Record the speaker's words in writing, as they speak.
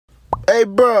Hey,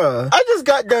 bruh, I just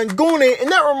got done gooning, and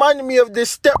that reminded me of this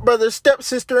stepbrother,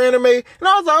 stepsister anime, and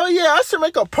I was like, oh yeah, I should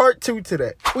make a part 2 to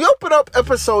that. We open up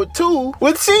episode 2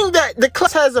 with seeing that the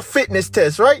class has a fitness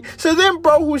test, right? So then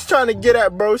bro who's trying to get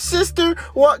at bro's sister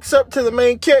walks up to the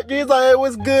main character. He's like, hey,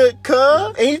 what's good,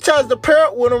 cuz? And he tries to pair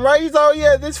up with him, right? He's like, oh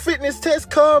yeah, this fitness test,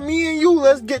 cuz, me and you,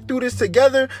 let's get through this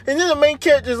together. And then the main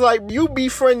character's like, you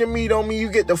befriending me don't mean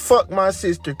you get to fuck my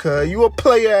sister, cuz. You a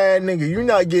player ass nigga. You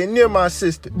not getting near my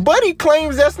sister. But he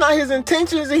claims that's not his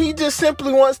intentions and he just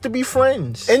simply wants to be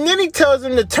friends. And then he tells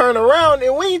him to turn around,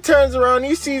 and when he turns around,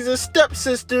 he sees his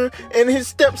stepsister, and his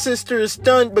stepsister is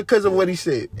stunned because of what he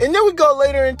said. And then we go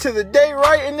later into the day,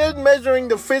 right? And they're measuring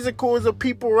the physicals of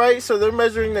people, right? So they're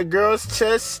measuring the girl's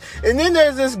chest. And then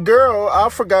there's this girl, I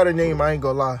forgot her name, I ain't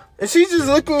gonna lie. And she's just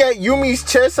looking at Yumi's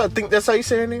chest. I think that's how you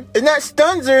say her name. And that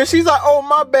stuns her. And she's like, oh,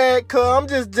 my bad, cuz. I'm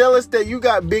just jealous that you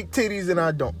got big titties and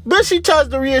I don't. But she tries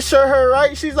to reassure her,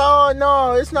 right? She's like, oh,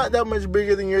 no, it's not that much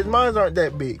bigger than yours. Mine aren't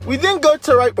that big. We then go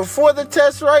to right before the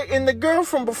test, right? And the girl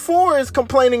from before is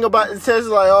complaining about the test.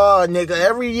 Like, oh, nigga,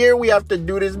 every year we have to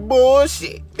do this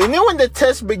bullshit. And then when the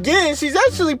test begins, she's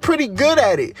actually pretty good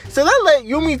at it. So that led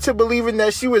Yumi to believing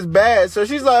that she was bad. So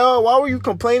she's like, oh, why were you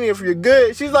complaining if you're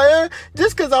good? She's like,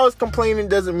 just because I was complaining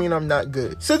doesn't mean I'm not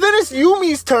good. So then it's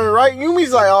Yumi's turn, right?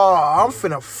 Yumi's like, oh, I'm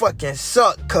finna fucking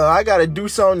suck, cuz I gotta do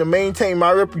something to maintain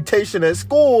my reputation at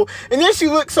school. And then she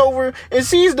looks over and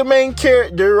sees the main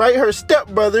character, right, her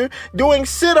stepbrother, doing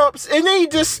sit-ups, and then he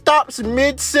just stops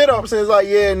mid sit-ups and is like,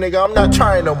 yeah, nigga, I'm not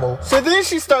trying no more. So then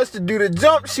she starts to do the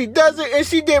jump. She does it, and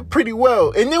she did pretty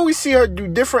well. And then we see her do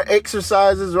different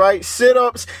exercises, right,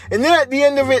 sit-ups, and then at the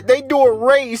end of it, they do a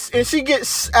race, and she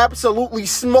gets absolutely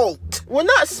smoked. Well,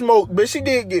 not smoked, but she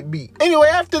did get beat. Anyway,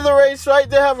 after the race, right,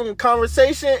 they're having a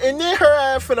conversation, and then her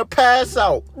ass finna pass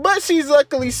out. But she's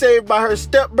luckily saved by her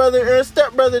stepbrother, and her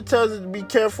stepbrother tells her to be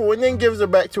careful and then gives her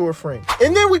back to her friend.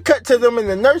 And then we cut to them in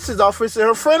the nurse's office, and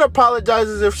her friend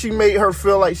apologizes if she made her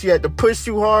feel like she had to push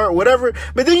too hard or whatever.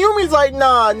 But then Yumi's like,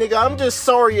 nah, nigga, I'm just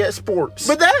sorry at sports.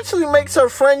 But that actually makes her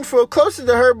friend feel closer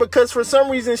to her because for some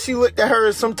reason she looked at her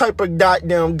as some type of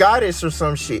goddamn goddess or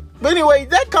some shit. But anyway,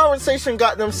 that conversation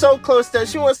got them so close that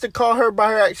she wants to call her by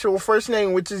her actual first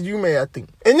name, which is Yume, I think.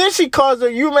 And then she calls her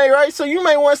Yume, right? So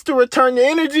Yume wants to return the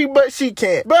energy, but she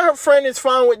can't. But her friend is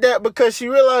fine with that because she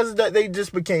realizes that they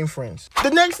just became friends.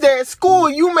 The next day at school,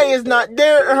 Yume is not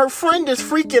there, and her friend is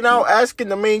freaking out, asking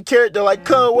the main character, like,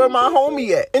 cuz, where my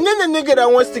homie at? And then the nigga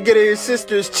that wants to get in his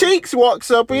sister's cheeks walks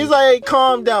up, and he's like, hey,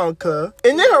 calm down, cuz.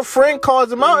 And then her friend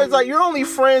calls him out. It's like, you're only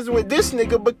friends with this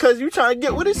nigga because you trying to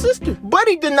get with his sister. But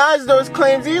he denies those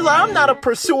claims. He's like, I'm not a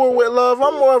pursuer with love.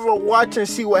 I'm more of a watch and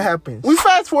see what happens. We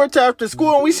fast forward to after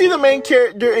school, and we see the main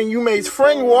character and Yume's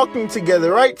friend walking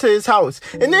together, right, to his house.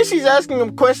 And then she's asking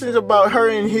him questions about her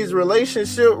and his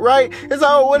relationship, right? It's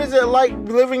like, oh, what is it like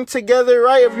living together,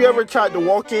 right? Have you ever tried to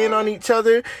walk in on each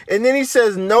other? And then he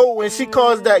says no, and she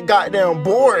calls that goddamn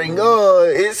boring.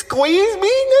 It squeezed me,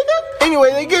 nigga.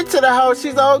 Anyway, they get to the house.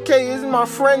 She's like, okay, this is my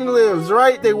friend lives,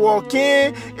 right? They walk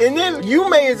in, and then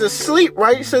Yume is asleep,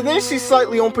 right? So then she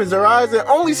slightly opens her eyes and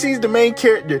only sees the main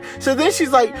character. So then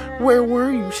she's like, where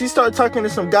were you? She started talking to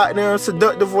some goddamn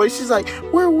seductive voice. She's like,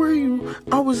 where were you?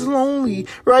 I was lonely,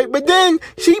 right? But then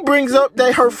she brings up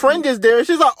that her friend is there, and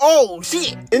she's like, oh,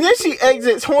 shit. And then she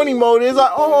exits horny mode. It's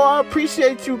like, oh, I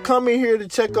appreciate you coming here to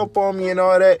check up on me and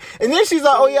all that. And then she's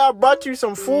like, oh, yeah, I brought you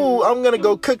some food. I'm gonna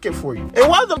go cook it for you. And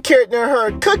while the character and her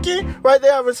are cooking, right,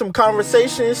 they're having some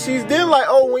conversations. She's then like,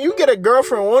 oh, when you get a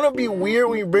girlfriend, won't it be weird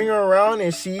when you bring her around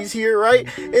and she's here, right?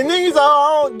 And then he's like,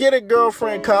 oh, I don't get a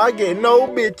girlfriend cause I get no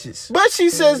bitches. But she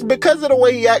says because of the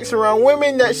way he acts around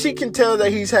women that she can tell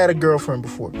that he's had a girlfriend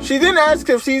before. She then asks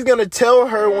if she's gonna tell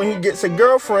her when he gets a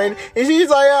girlfriend, and she's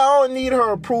like, I don't need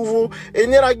her approval.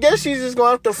 And then I guess she's just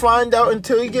gonna have to find out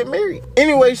until he get married.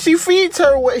 Anyway, she feeds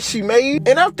her what she made,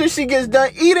 and after she gets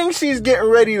done eating, she's getting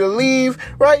ready to leave,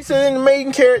 right? So then the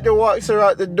main character walks her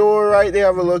out the door, right? They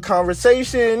have a little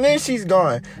conversation, and then she's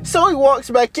gone. So he walks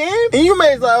back in, and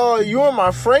Yume's like, oh, you and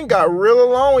my friend got real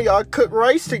along when y'all cook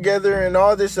rice together and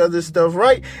all this other stuff,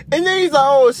 right? And then he's like,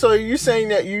 oh, so you're saying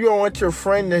that you don't want your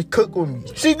friend to cook with me?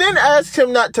 She then asks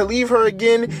him not to leave her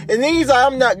again, and then he's like,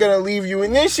 I'm not gonna leave you.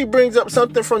 And then she brings up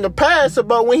something from the past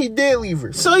about when he did leave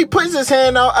her. So he puts his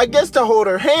hand out, I guess to hold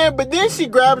her hand, but then she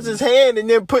grabs his hand and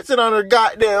then puts it on her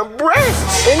goddamn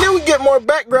breast. And then we get more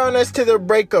background as to their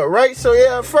breakup, right? So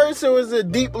yeah, at first it was a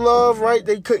deep love, right?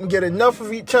 They couldn't get enough of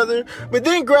of each other, but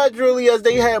then gradually as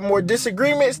they had more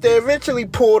disagreements, they eventually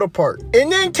pulled apart.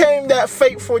 And then came that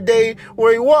fateful day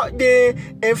where he walked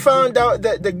in and found out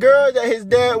that the girl that his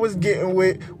dad was getting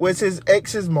with was his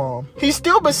ex's mom. He's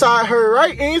still beside her,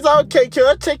 right? And he's like, okay, can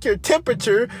I check your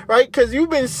temperature, right? Because you've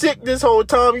been sick this whole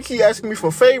time. You keep asking me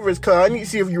for favors because I need to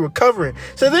see if you're recovering.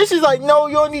 So then she's like, no,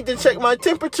 you don't need to check my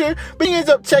temperature. But he ends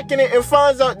up checking it and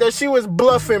finds out that she was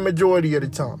bluffing majority of the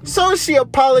time. So she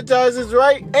apologizes,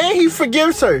 right? And he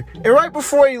forgives her. And right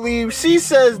before he leaves, she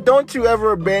says, don't you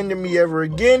ever abandon me ever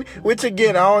again. Which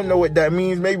again, I don't know what that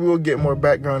means. Maybe we'll get more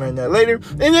background on that later.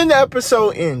 And then the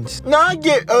episode ends. Now I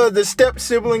get the step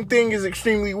sibling thing is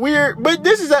extremely weird, but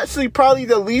this is actually probably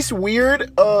the least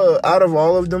weird out of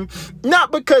all of them.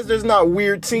 Not because there's not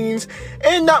weird scenes,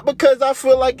 and not because I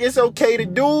feel like it's okay to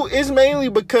do. It's mainly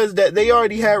because that they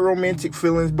already had romantic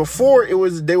feelings before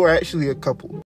they were actually a couple.